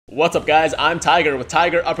What's up guys, I'm Tiger with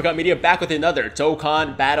Tiger Uppercut Media back with another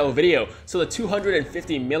Dokkan battle video. So the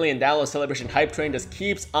 $250 million celebration hype train just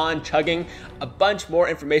keeps on chugging. A bunch more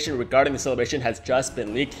information regarding the celebration has just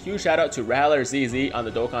been leaked. Huge shout out to Rattler ZZ on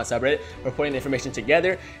the Dokkan subreddit for putting the information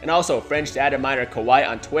together, and also French data miner Kawaii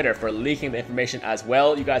on Twitter for leaking the information as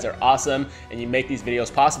well. You guys are awesome and you make these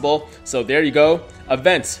videos possible. So there you go.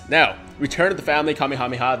 Events. Now, Return of the Family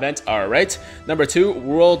Kamehameha event, alright. Number 2,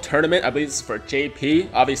 World Tournament, I believe this is for JP.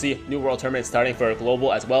 Obviously, new World Tournament is starting for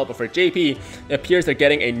Global as well, but for JP, it appears they're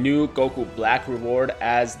getting a new Goku Black reward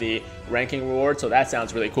as the ranking reward, so that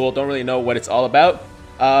sounds really cool. Don't really know what it's all about.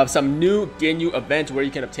 Some new Ginyu event where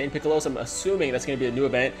you can obtain Piccolos. I'm assuming that's going to be a new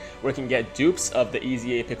event where you can get dupes of the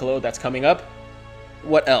EZA Piccolo that's coming up.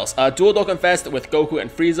 What else? Dual Dokkan Fest with Goku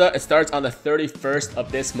and Frieza. It starts on the 31st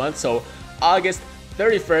of this month, so August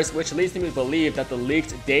 31st, which leads me to believe that the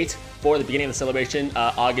leaked date for the beginning of the celebration,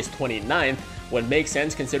 August 29th, would make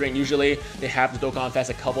sense considering usually they have the Dokkan Fest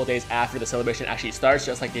a couple days after the celebration actually starts,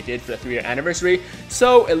 just like they did for the 3-year anniversary.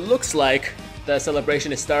 So it looks like the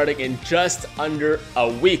celebration is starting in just under a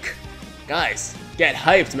week. Guys, get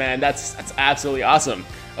hyped, man. That's absolutely awesome.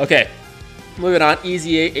 Okay, moving on.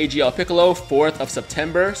 EZA AGL Piccolo, 4th of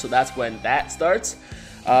September, so that's when that starts.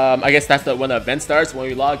 I guess that's when the event starts. When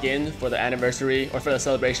we log in for the anniversary or for the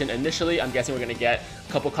celebration initially, I'm guessing we're going to get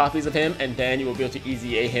a couple copies of him, and then you will be able to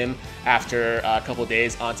EZA him after a couple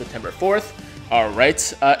days on September 4th.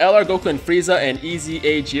 Alright, LR Goku and Frieza and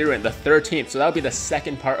EZA Jiren the 13th. So that'll be the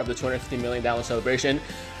second part of the $250 million celebration.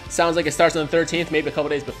 Sounds like it starts on the 13th, maybe a couple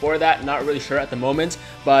days before that. Not really sure at the moment.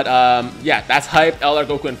 But yeah, that's hype. LR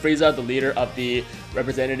Goku and Frieza, the leader of the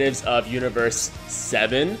representatives of Universe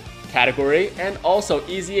 7 category, and also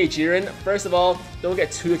EZA Jiren. First of all, don't get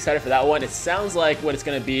too excited for that one. It sounds like what it's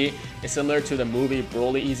going to be is similar to the movie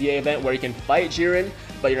Broly EZA event where you can fight Jiren,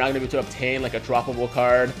 but you're not going to be able to obtain like a droppable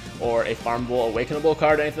card or a farmable awakenable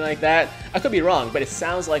card or anything like that. I could be wrong, but it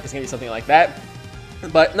sounds like it's going to be something like that.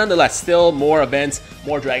 But nonetheless, still more events,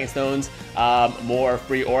 more Dragon Stones, more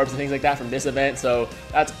free orbs and things like that from this event, so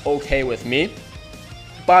that's okay with me.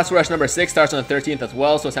 Boss Rush number 6 starts on the 13th as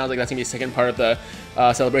well, so it sounds like that's going to be the second part of the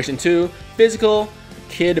celebration too. Physical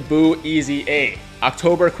Kid Buu EZA,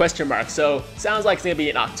 October question mark. So sounds like it's going to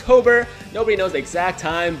be in October. Nobody knows the exact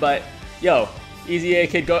time, but yo, EZA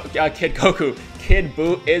Kid Goku, Kid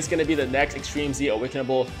Buu is going to be the next Extreme Z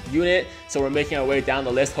awakenable unit. So we're making our way down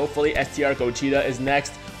the list. Hopefully STR Gogeta is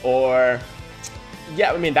next, or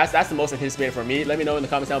yeah, I mean, that's the most anticipated for me. Let me know in the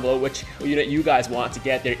comments down below which unit you guys want to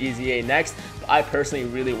get their EZA next. I personally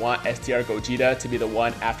really want STR Gogeta to be the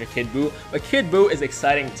one after Kid Buu, but Kid Buu is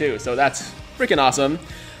exciting too, so that's freaking awesome.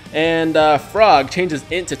 And Frog changes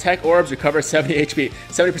into Tech Orbs, recovers 70 HP,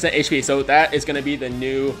 70% HP, so that is going to be the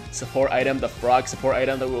new support item, the Frog support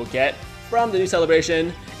item that we will get from the new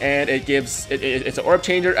celebration, and it gives it's an orb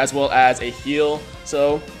changer as well as a heal,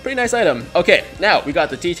 so pretty nice item. Okay, now we got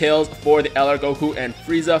the details for the LR Goku and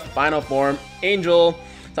Frieza Final Form Angel.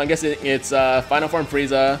 So I'm guessing it's Final Form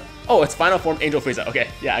Frieza. Oh, it's Final Form Angel Frieza. Okay,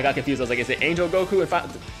 yeah, I got confused. I was like, is it Angel Goku? And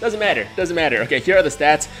doesn't matter. Okay, here are the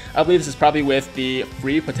stats. I believe this is probably with the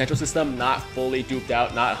free potential system, not fully duped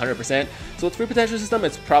out, not 100%. So with free potential system,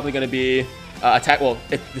 it's probably going to be attack. Well,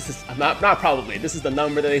 this is not probably. This is the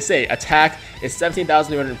number that they say. Attack is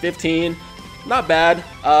 17,215. Not bad.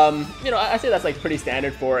 You know, I say that's like pretty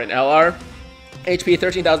standard for an LR. HP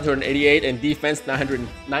 13,288 and defense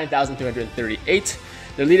 9,238.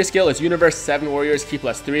 Their leader skill is Universe 7 Warriors Key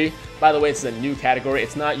 +3. By the way, this is a new category.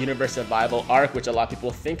 It's not Universe Survival Arc, which a lot of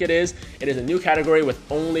people think it is. It is a new category with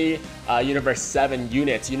only Universe 7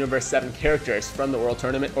 units, Universe 7 characters from the World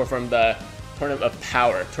Tournament or from the Tournament of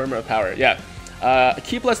Power. Yeah.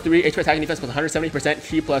 Key +3, HP attack and defense +170%,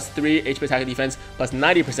 Key +3, HP attack and defense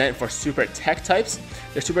 +90% for super tech types.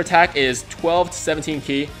 Their super attack is 12 to 17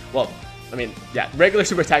 key. Well, I mean, yeah, regular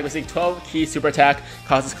super attack, basically 12 key super attack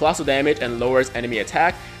causes colossal damage and lowers enemy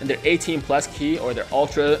attack. And their 18 plus key or their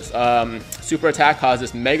ultra super attack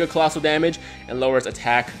causes mega colossal damage and lowers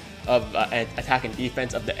attack and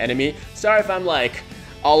defense of the enemy. Sorry if I'm like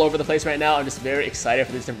all over the place right now. I'm just very excited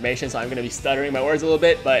for this information, so I'm going to be stuttering my words a little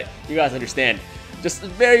bit, but you guys understand. Just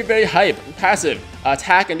very, very hype. Passive.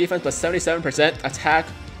 Attack and defense +77%. Attack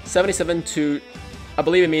 77 to, I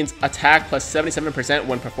believe it means attack +77%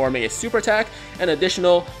 when performing a super attack, and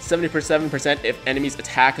additional 77% if enemy's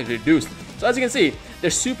attack is reduced. So as you can see,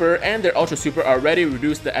 their super and their ultra super already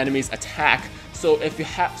reduce the enemy's attack. So if you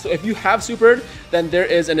have supered, then there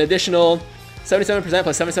is an additional 77%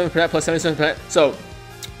 +77% +77%. So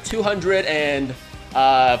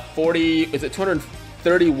 240, is it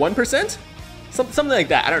 231%? something like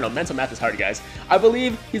that. I don't know. Mental math is hard, guys. I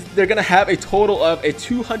believe they're gonna have a total of a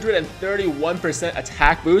 231%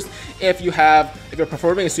 attack boost if you're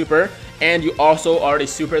performing a super and you also already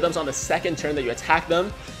super them. So on the second turn that you attack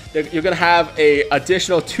them, you're gonna have a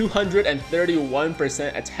additional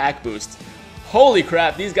 231% attack boost. Holy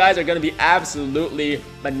crap! These guys are gonna be absolutely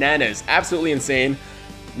bananas, absolutely insane.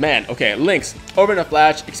 Man, okay, links. Over in a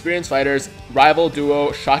Flash, Experienced Fighters, Rival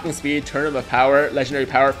Duo, Shocking Speed, Tournament of Power, Legendary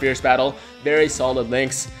Power, Fierce Battle. Very solid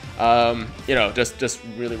links. You know, just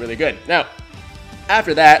really, really good. Now,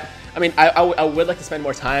 after that, I mean, I would like to spend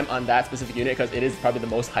more time on that specific unit because it is probably the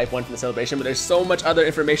most hype one from the celebration, but there's so much other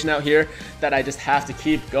information out here that I just have to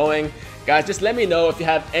keep going. Guys, just let me know if you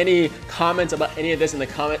have any comments about any of this in the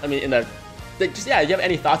comment, if you have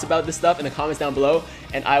any thoughts about this stuff in the comments down below,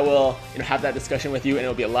 and I will, you know, have that discussion with you, and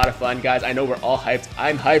it'll be a lot of fun, guys. I know we're all hyped.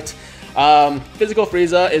 I'm hyped. Physical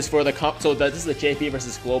Frieza is for the this is the JP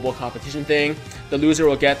versus global competition thing. The loser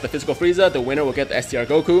will get the Physical Frieza. The winner will get the STR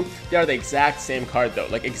Goku. They are the exact same card though,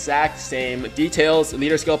 like exact same details,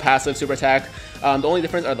 leader skill, passive, super attack. The only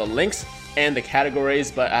difference are the links and the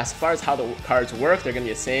categories, but as far as how the cards work, they're gonna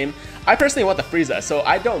be the same. I personally want the Frieza, so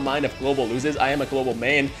I don't mind if global loses. I am a global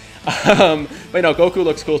main. But you know, Goku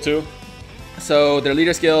looks cool too. So their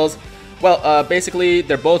leader skills, well, basically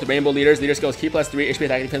they're both rainbow leaders. Leader skills: Ki +3, HP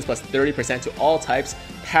attack defense plus 30% to all types.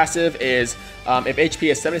 Passive is if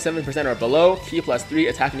HP is 77% or below, Ki +3,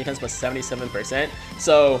 attack and defense plus 77%.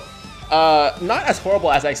 So not as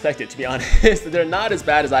horrible as I expected, to be honest. They're not as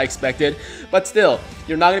bad as I expected, but still,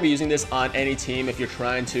 you're not going to be using this on any team if you're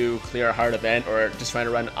trying to clear a hard event or just trying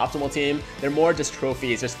to run an optimal team. They're more just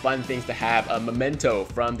trophies, just fun things to have, a memento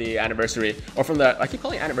from the anniversary, or from the, I keep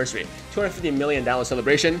calling it anniversary, $250 million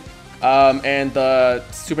celebration. And the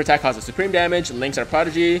super attack causes supreme damage. Links are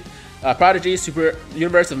Prodigy. Prodigy,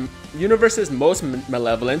 Universe's most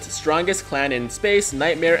malevolent, strongest clan in space,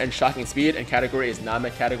 nightmare, and shocking speed, and category is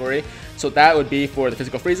Namek category. So that would be for the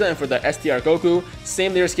Physical Frieza, and for the STR Goku,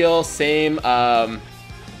 same leader skill, same. Oh,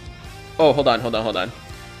 hold on.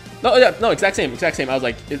 No, yeah, no, exact same. I was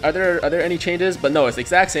like, are there any changes? But no, it's the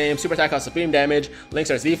exact same. Super attack causes supreme damage. Links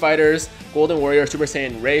are Z Fighters, Golden Warrior, Super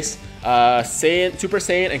Saiyan Race, Super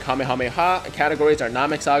Saiyan, and Kamehameha. Categories are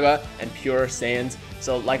Namek Saga and Pure Saiyans.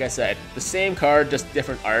 So like I said, the same card, just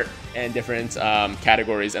different art and different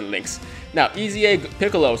categories and links. Now, EZA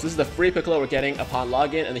Piccolo. So this is the free Piccolo we're getting upon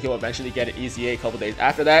login, and then he'll eventually get an EZA a couple days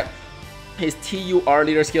after that. His TUR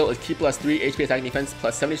leader skill is Ki +3, HP attack defense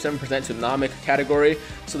plus 77% to Namek category.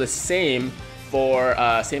 So the same for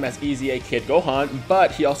same as EZA Kid Gohan,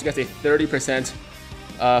 but he also gets a 30%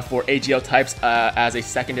 for AGL types as a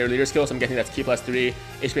secondary leader skill. So I'm guessing that's Ki +3,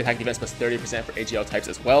 HP attack defense plus 30% for AGL types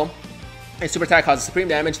as well. And super attack causes supreme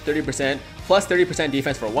damage, 30%, plus 30%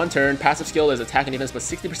 defense for 1 turn. Passive skill is attack and defense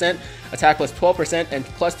plus 60%, attack plus 12%, and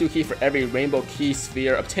plus 2 Ki for every rainbow Ki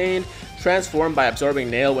sphere obtained. Transformed by absorbing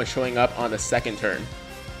nail when showing up on the 2nd turn.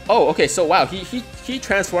 Oh, okay, so wow, he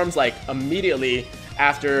transforms like immediately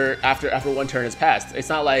after 1 turn has passed. It's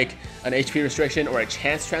not like an HP restriction or a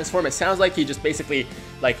chance transform. It sounds like he just basically,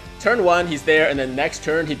 like, turn 1, he's there, and then next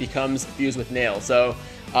turn he becomes fused with nail. So,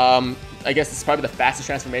 I guess it's probably the fastest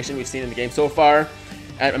transformation we've seen in the game so far.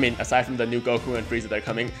 I mean, aside from the new Goku and Frieza that are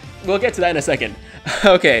coming. We'll get to that in a second.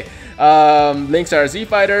 Okay, links are Z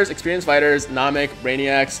Fighters, Experienced Fighters, Namek,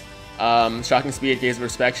 Brainiacs, Shocking Speed, Gaze of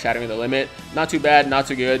Respect, Shattering the Limit. Not too bad, not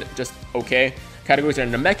too good, just okay. Categories are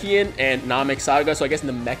Namekian and Namek Saga, so I guess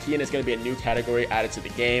Namekian is going to be a new category added to the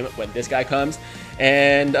game when this guy comes.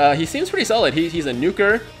 And he seems pretty solid. He's a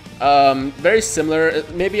nuker, very similar,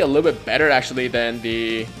 maybe a little bit better actually than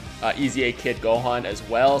the EZA Kid Gohan as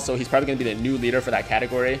well. So he's probably going to be the new leader for that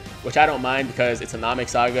category, which I don't mind because it's a Namek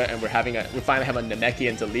Saga and we finally have a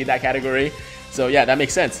Namekian to lead that category. So yeah, that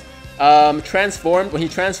makes sense. Transformed, when he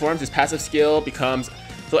transforms, his passive skill becomes,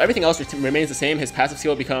 so everything else remains the same. His passive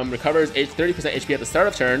skill recovers 30% HP at the start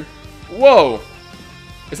of turn. Whoa!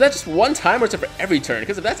 Is that just one time or is it for every turn?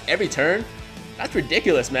 Because if that's every turn, that's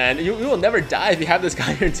ridiculous, man. You will never die if you have this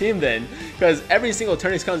guy on your team then. Because every single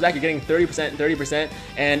turn he comes back, you're getting 30%,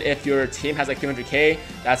 and if your team has like 300k,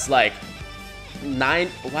 that's like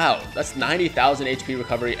that's 90,000 HP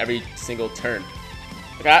recovery every single turn.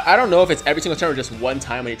 Like, I don't know if it's every single turn or just one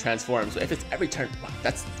time when he transforms. But if it's every turn, wow,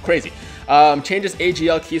 that's crazy. Changes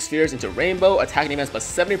AGL Ki spheres into rainbow, attack and defense plus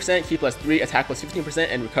 70%, Ki +3, attack plus 15%,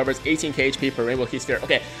 and recovers 18k HP per rainbow Ki sphere.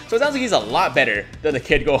 Okay, so it sounds like he's a lot better than the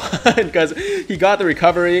Kid Gohan because he got the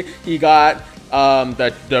recovery, he got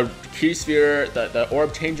the Ki sphere, the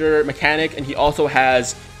orb changer mechanic, and he also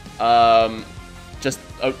has just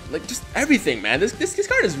everything, man. This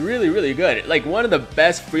card is really, really good. Like one of the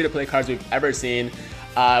best free-to-play cards we've ever seen.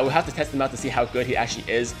 We'll have to test him out to see how good he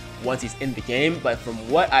actually is once he's in the game, but from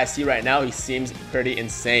what I see right now, he seems pretty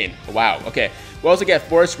insane. Wow, okay. We also get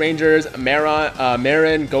Forest Rangers,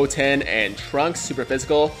 Marin, Goten, and Trunks, super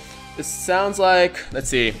physical. This sounds like, let's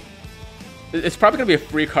see, it's probably going to be a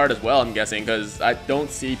free card as well, I'm guessing, because I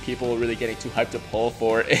don't see people really getting too hyped to pull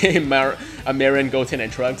for a Marin, Goten,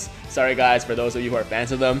 and Trunks. Sorry guys, for those of you who are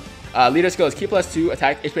fans of them. Leader skill is Ki +2,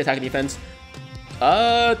 attack, HP, attack, and defense.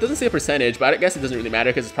 Doesn't say a percentage, but I guess it doesn't really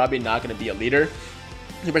matter because it's probably not going to be a leader.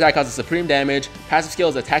 Super attack causes supreme damage. Passive skill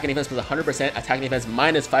is attack and defense plus 100%, attack and defense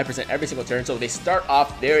minus 5% every single turn. So they start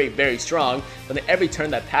off very, very strong, but then every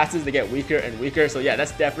turn that passes, they get weaker and weaker. So yeah,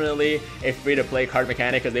 that's definitely a free-to-play card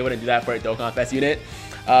mechanic because they wouldn't do that for a Dokkan Fest unit.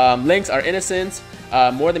 Links are Innocence,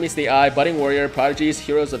 More Than Meets the Eye, Budding Warrior, Prodigies,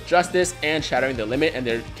 Heroes of Justice, and Shattering the Limit, and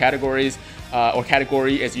their categories or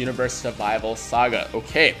category is Universe Survival Saga.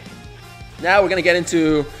 Okay, now we're gonna get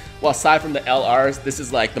into, well, aside from the LRs, this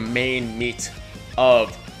is like the main meat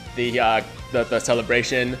of the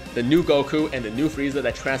celebration. The new Goku and the new Frieza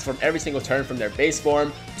that transform every single turn from their base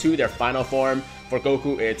form to their final form. For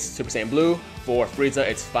Goku, it's Super Saiyan Blue. For Frieza,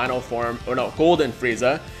 it's final form, or no, Golden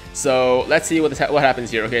Frieza. So let's see what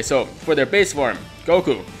happens here. Okay, so for their base form,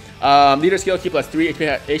 Goku, leader skill, Ki +3,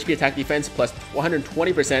 HP attack defense plus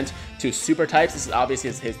 120% to super types. This is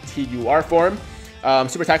obviously his TUR form.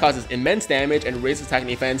 Super attack causes immense damage and raises attack and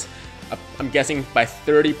defense, I'm guessing by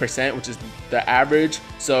 30%, which is the average.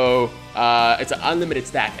 So it's an unlimited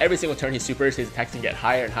stack. Every single turn he supers, his attacks can get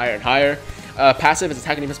higher and higher and higher. Passive is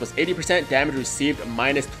attack and defense plus 80%, damage received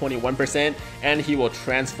minus 21%, and he will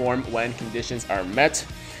transform when conditions are met.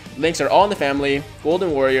 Links are all in the family: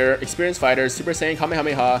 Golden Warrior, Experienced Fighters, Super Saiyan,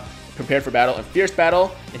 Kamehameha, Prepared for Battle, and Fierce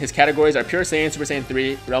Battle. And his categories are Pure Saiyan, Super Saiyan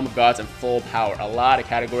 3, Realm of Gods, and Full Power. A lot of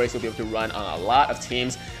categories he'll be able to run on a lot of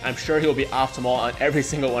teams. I'm sure he'll be optimal on every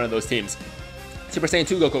single one of those teams. Super Saiyan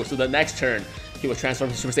 2 Goku, so the next turn he will transform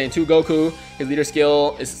to Super Saiyan 2 Goku. His leader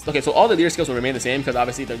skill is, okay, so all the leader skills will remain the same because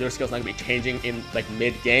obviously the leader skill is not going to be changing in like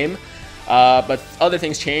mid-game. But other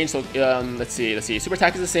things change, so let's see. Super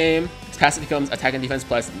attack is the same. His passive becomes attack and defense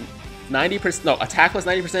plus 90%, no, attack plus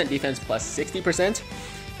 90%, defense plus 60%.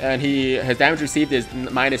 And his damage received is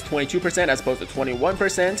minus 22% as opposed to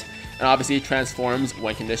 21%. And obviously transforms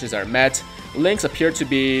when conditions are met. Links appear to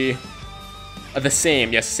be the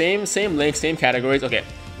same. Yes, same links, same categories. Okay,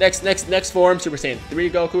 next form, Super Saiyan 3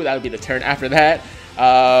 Goku. That would be the turn after that.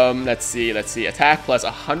 Let's see. Attack plus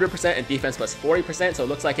 100% and defense plus 40%. So it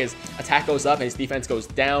looks like his attack goes up and his defense goes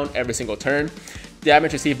down every single turn.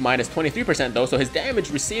 Damage received minus 23% though. So his damage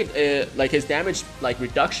received, his damage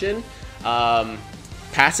reduction,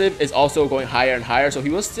 passive is also going higher and higher. So he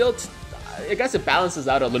will still, I guess it balances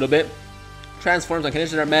out a little bit. Transforms when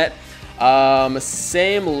conditions are met.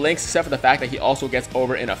 Same links except for the fact that he also gets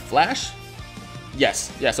over in a flash.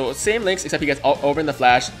 Yes, yeah, so same links except he gets over in the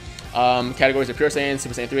flash. Categories are Pure Saiyan,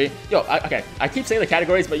 Super Saiyan 3. Okay, I keep saying the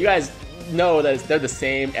categories, but you guys know that they're the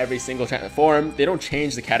same every single form. They don't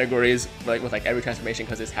change the categories with every transformation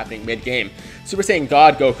because it's happening mid-game. Super Saiyan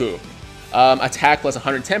God Goku. Attack plus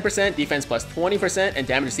 110%, defense plus 20%, and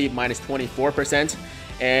damage received minus 24%.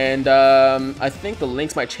 And I think the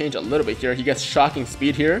links might change a little bit here. He gets shocking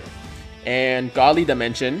speed here, and Godly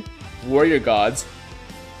Dimension, Warrior Gods.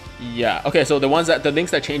 Yeah, okay, so the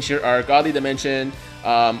links that change here are Godly Dimension,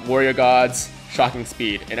 Warrior Gods, Shocking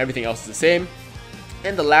Speed, and everything else is the same.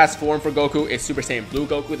 And the last form for Goku is Super Saiyan Blue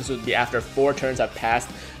Goku. This would be after 4 turns have passed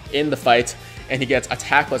in the fight, and he gets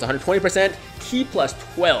attack plus 120%, Ki plus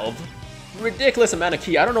 12. Ridiculous amount of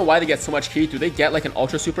Ki. I don't know why they get so much Ki. Do they get like an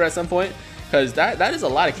Ultra Super at some point? Because that is a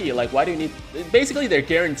lot of Ki. Like, why do you need... Basically, they're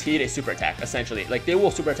guaranteed a super attack, essentially. Like, they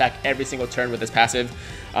will super attack every single turn with this passive.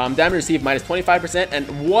 Damage received minus 25% and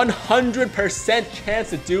 100% chance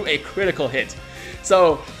to do a critical hit.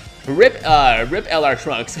 So, rip LR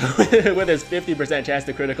Trunks with his 50% chance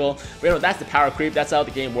to critical. But, that's the power creep. That's how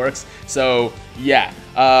the game works. So, yeah.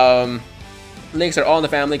 Links are all in the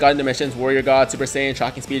family: Guardian Dimensions, Warrior God, Super Saiyan,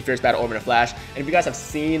 Shocking Speed, Fierce Battle, Over in a Flash. And if you guys have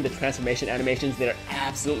seen the transformation animations, they're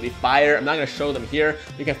absolutely fire. I'm not going to show them here.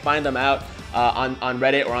 You can find them out on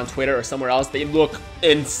Reddit or on Twitter or somewhere else. They look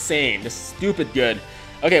insane. They're stupid good.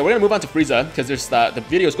 Okay, we're going to move on to Frieza because there's the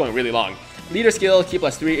video is going really long. Leader skill, Ki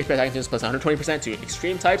plus 3, HP attack plus 120% to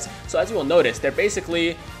extreme types. So as you will notice, they're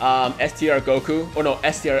basically STR Goku, or no,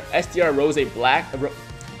 STR Rose Black,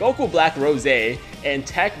 Goku Black Rose, and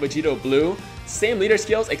Tech Vegito Blue. Same leader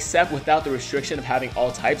skills except without the restriction of having all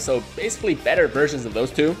types, so basically better versions of those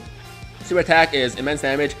two. Super attack is immense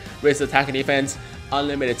damage, raises attack and defense,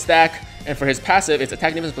 unlimited stack. And for his passive, it's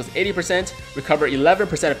attack defense plus 80%, recover 11%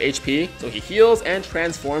 of HP, so he heals and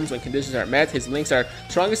transforms when conditions are met. His links are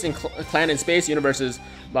strongest in clan and space, universes,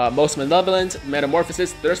 most malevolent,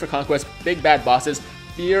 metamorphosis, thirst for conquest, big bad bosses,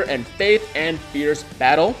 fear and faith, and fierce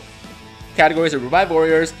battle. Categories are revive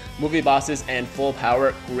warriors, movie bosses, and full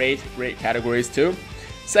power. Great categories too.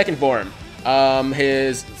 Second form.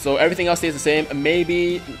 So everything else stays the same.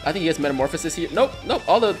 Maybe I think he has metamorphosis here. Nope.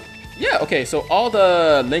 Okay, so all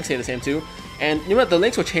the links stay the same too. And you know what? The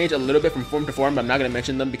links will change a little bit from form to form, but I'm not going to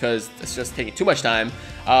mention them because it's just taking too much time.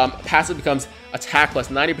 Passive becomes attack plus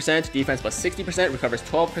 90%, defense plus 60%, recovers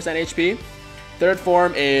 12% HP. Third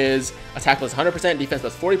form is attack plus 100%, defense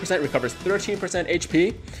plus 40%, recovers 13%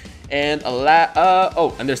 HP. And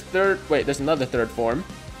there's another third form.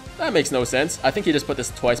 That makes no sense. I think he just put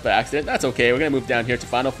this twice by accident. That's okay. We're going to move down here to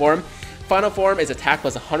final form. Final form is attack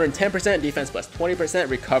plus 110%, defense plus 20%,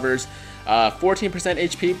 recovers 14%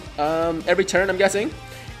 HP every turn, I'm guessing.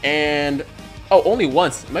 And, only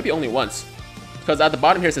once. It might be only once. Because at the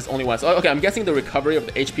bottom here it says only once. Okay, I'm guessing the recovery of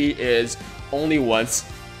the HP is only once.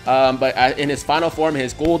 But in his final form,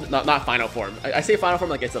 his gold, not final form. I say final form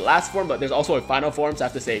like it's the last form, but there's also a final form, so I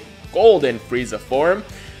have to say golden Frieza form.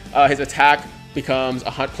 His attack becomes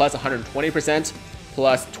plus 120%,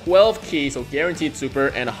 plus 12 ki, so guaranteed super,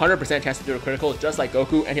 and 100% chance to do a critical, just like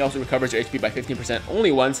Goku, and he also recovers your HP by 15%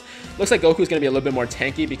 only once. Looks like Goku's going to be a little bit more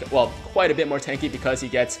tanky, quite a bit more tanky because he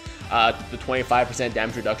gets the 25%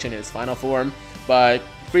 damage reduction in his final form, but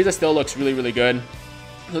Frieza still looks really good.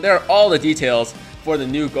 So there are all the details for the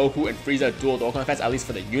new Goku and Frieza dual Dokkan effects, at least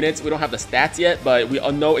for the units. We don't have the stats yet, but we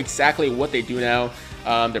all know exactly what they do now,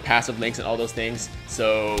 their passive links and all those things,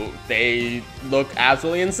 so they look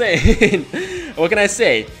absolutely insane. What can I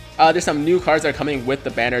say? There's some new cards that are coming with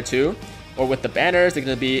the banner too, or with the banners. They're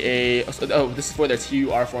going to be this is for their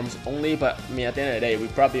TUR forms only, but I mean, at the end of the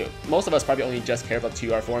day, most of us probably only just care about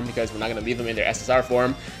TUR form because we're not going to leave them in their SSR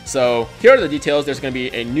form. So here are the details. There's going to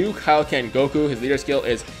be a new Kaioken Goku. His leader skill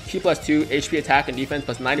is Ki plus 2, HP attack and defense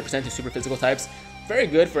plus 90% to super physical types. Very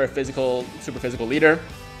good for a super physical leader.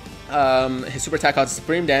 His super attack causes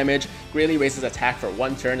supreme damage, greatly raises attack for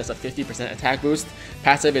 1 turn. That's a 50% attack boost.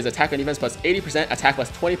 Passive is attack and defense plus 80%, attack plus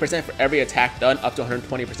 20% for every attack done up to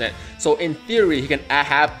 120%. So in theory, he can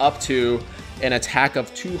have up to an attack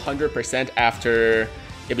of 200% after,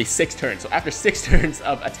 it'd be 6 turns. So after 6 turns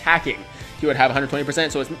of attacking, he would have 120%.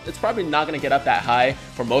 So it's probably not going to get up that high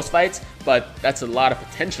for most fights, but that's a lot of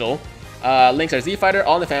potential. Links are Z Fighter,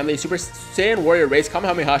 All in the Family, Super Saiyan Warrior Race,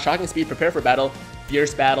 Kamehameha, Shocking Speed, Prepare for Battle,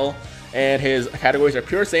 Fierce Battle, and his categories are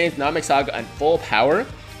Pure Saiyans, Namek Saga, and Full Power.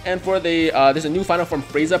 And for the there's a new final form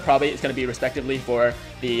Frieza, probably it's going to be respectively for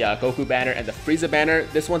the Goku banner and the Frieza banner.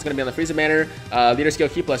 This one's going to be on the Frieza banner. Leader skill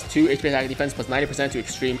Ki plus 2, HP attack and defense plus 90% to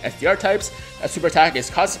extreme SDR types. Super attack is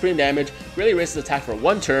cause supreme damage, really raises attack for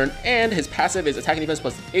 1 turn, and his passive is attack and defense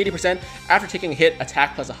plus 80%. After taking a hit,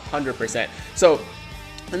 attack plus 100%. So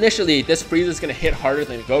initially, this Frieza is going to hit harder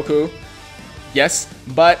than Goku. Yes,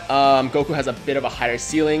 but Goku has a bit of a higher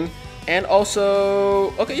ceiling, and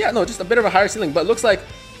also, just a bit of a higher ceiling, but looks like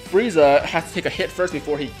Frieza has to take a hit first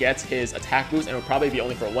before he gets his attack boost, and it'll probably be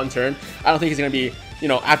only for 1 turn. I don't think he's going to be,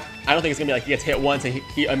 I don't think it's going to be like he gets hit once and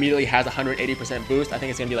he immediately has 180% boost. I think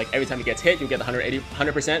it's going to be like every time he gets hit, you'll get the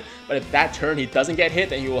 100%, but if that turn he doesn't get hit,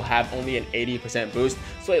 then you will have only an 80% boost.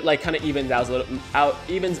 So it like kind of evens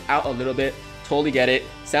out a little bit. Totally get it.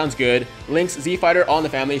 Sounds good. Links, Z Fighter, All in the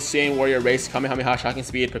Family, Saiyan Warrior Race, Kamehameha, Shocking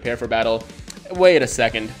Speed, Prepare for Battle. Wait a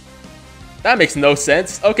second. That makes no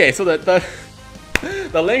sense. Okay, so the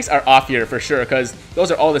links are off here for sure, because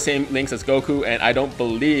those are all the same links as Goku, and I don't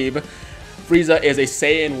believe Frieza is a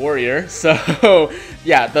Saiyan Warrior. So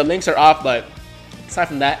yeah, the links are off, but aside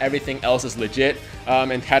from that, everything else is legit.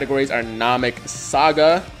 And categories are Namek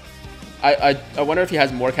Saga. I wonder if he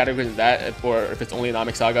has more categories than that, or if it's only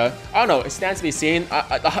Namek Saga. I don't know. It stands to be seen.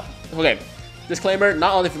 Okay. Disclaimer,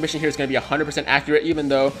 not all the information here is going to be 100% accurate, even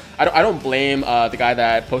though I don't blame the guy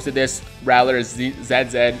that posted this, Rowler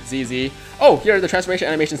ZZ. Oh, here are the transformation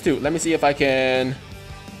animations too. Let me see if I can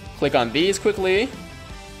click on these quickly.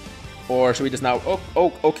 Or should we just now...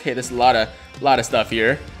 Oh, okay, there's a lot of stuff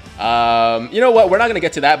here. You know what? We're not going to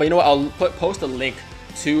get to that, but you know what? I'll post a link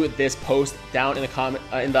to this post down in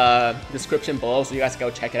the description below, so you guys can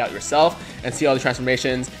go check it out yourself and see all the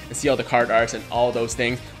transformations and see all the card arts and all those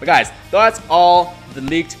things. But guys, that's all the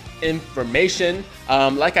leaked information.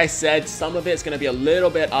 Like I said, some of it's going to be a little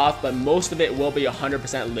bit off, but most of it will be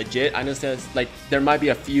 100% legit. I understand like there might be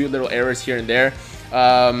a few little errors here and there,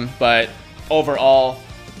 but overall,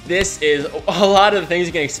 this is a lot of the things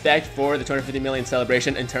you can expect for the 250 million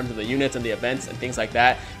celebration in terms of the units and the events and things like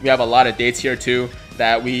that. We have a lot of dates here too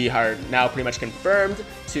that we are now pretty much confirmed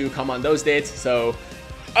to come on those dates. So,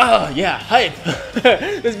 oh yeah, hype.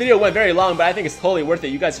 This video went very long, but I think it's totally worth it.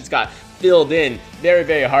 You guys just got filled in very,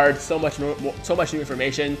 very hard. So much new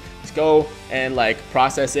information. Just go and like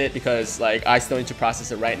process it, because like I still need to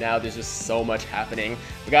process it right now. There's just so much happening.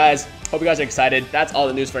 But guys, hope you guys are excited. That's all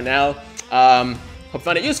the news for now. Hope you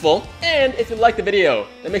found it useful, and if you liked the video,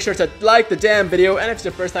 then make sure to like the damn video. And if it's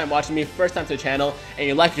your first time watching me, first time to the channel, and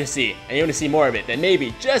you like what you see, and you want to see more of it, then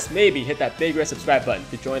maybe, just maybe, hit that big red subscribe button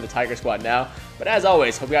to join the Tiger Squad now. But as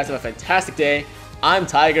always, hope you guys have a fantastic day. I'm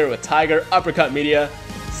Tiger with Tiger Uppercut Media,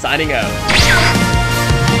 signing out.